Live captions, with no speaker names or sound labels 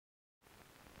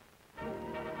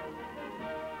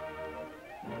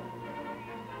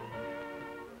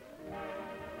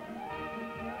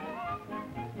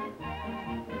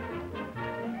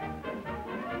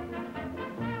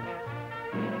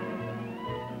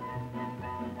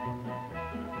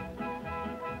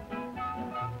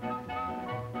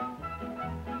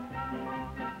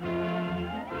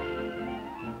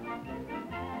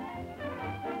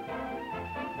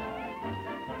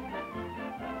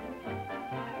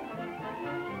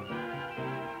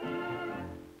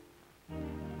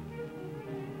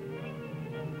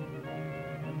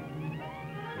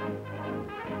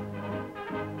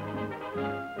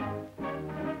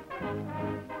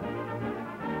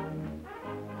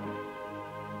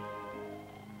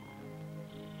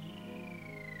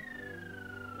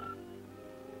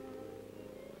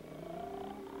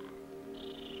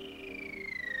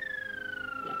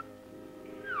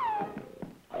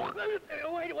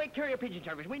lightweight carrier pigeon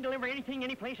service. We can deliver anything,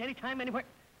 any place, anytime, anywhere.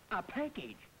 A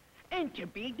package. And to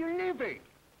be delivered.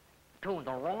 To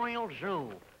the Royal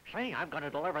Zoo. Say, I've got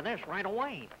to deliver this right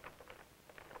away.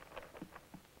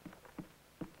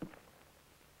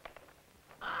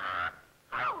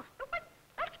 Oh, stupid.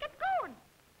 Let's get going.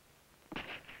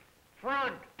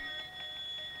 Front!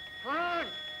 Front!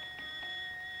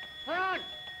 Front!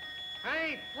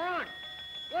 Hey, front!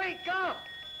 Wake up!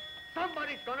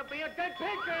 Somebody's gonna be a dead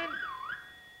pigeon!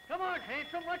 Come on,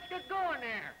 handsome, let's get going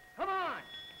there. Come on!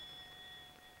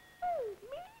 Oh,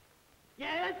 me?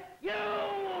 Yes, you!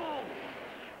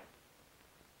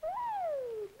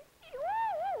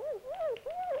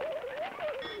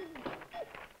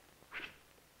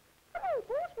 Hello,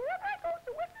 boss. Wherever I go,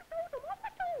 the whistle goes, I'm on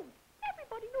my toes.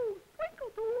 Everybody knows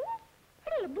Twinkletoes.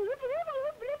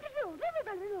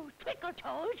 Everybody knows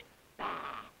Twinkletoes.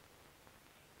 Bah.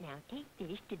 Now take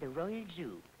this to the Royal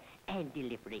Zoo and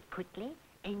deliver it quickly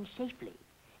and safely.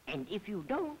 And if you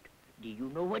don't, do you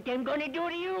know what I'm gonna do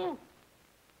to you?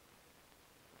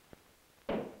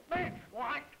 Bitch,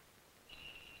 what?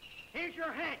 Here's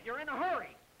your hat. You're in a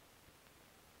hurry.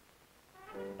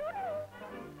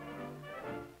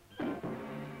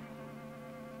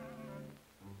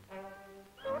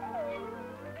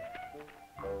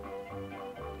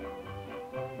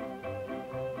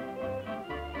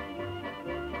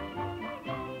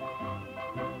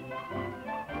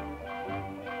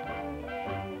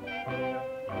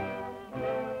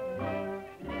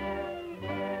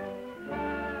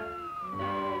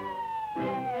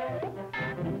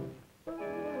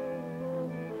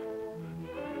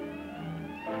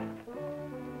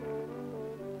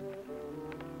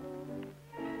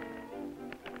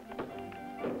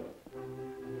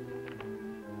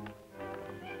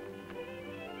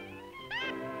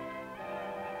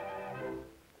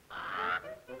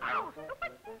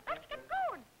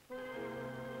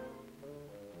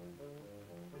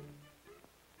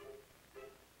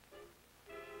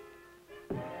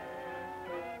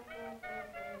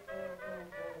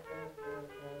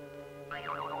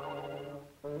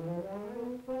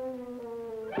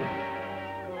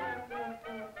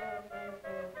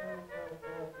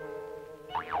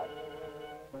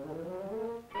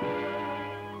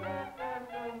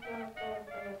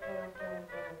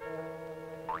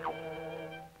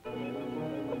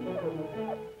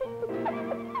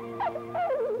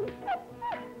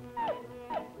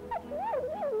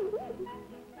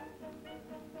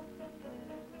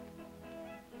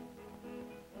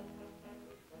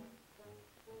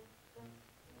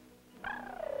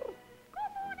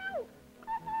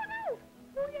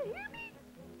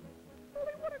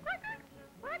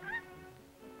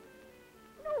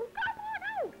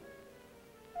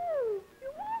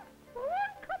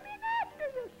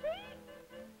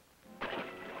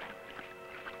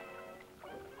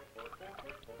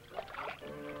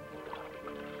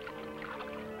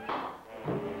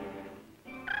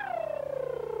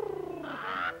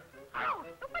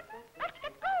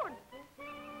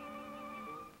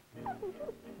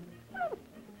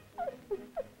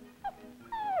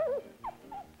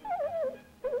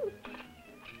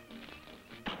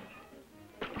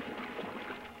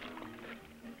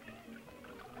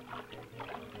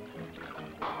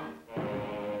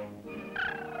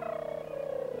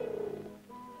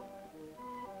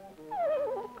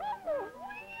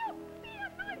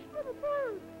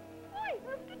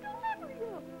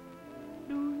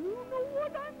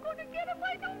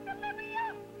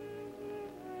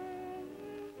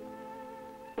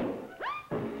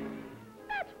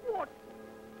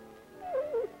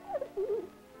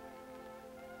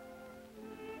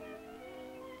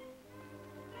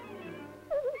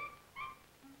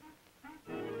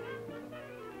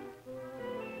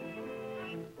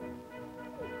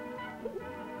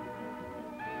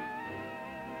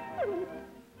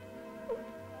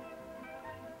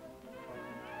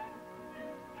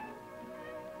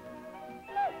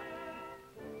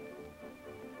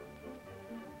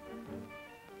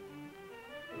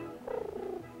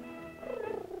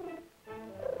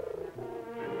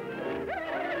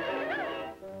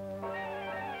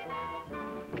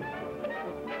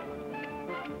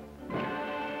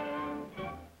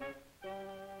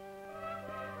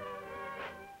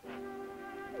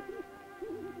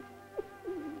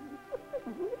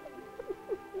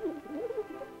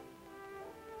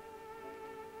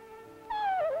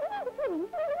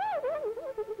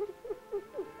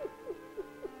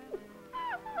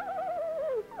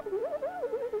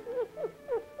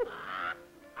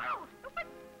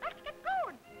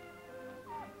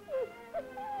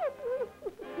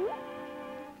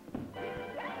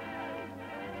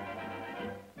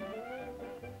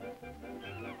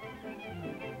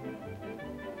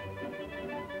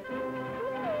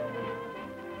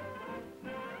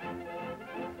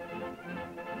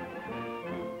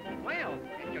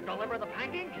 deliver the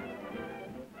package?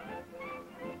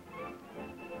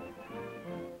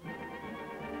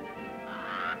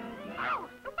 Oh,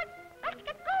 but let's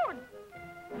get going.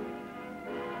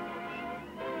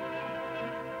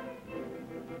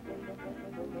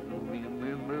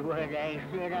 Remember what I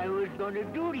said I was gonna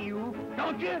do to you,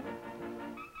 don't you?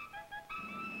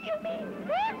 You mean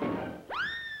this?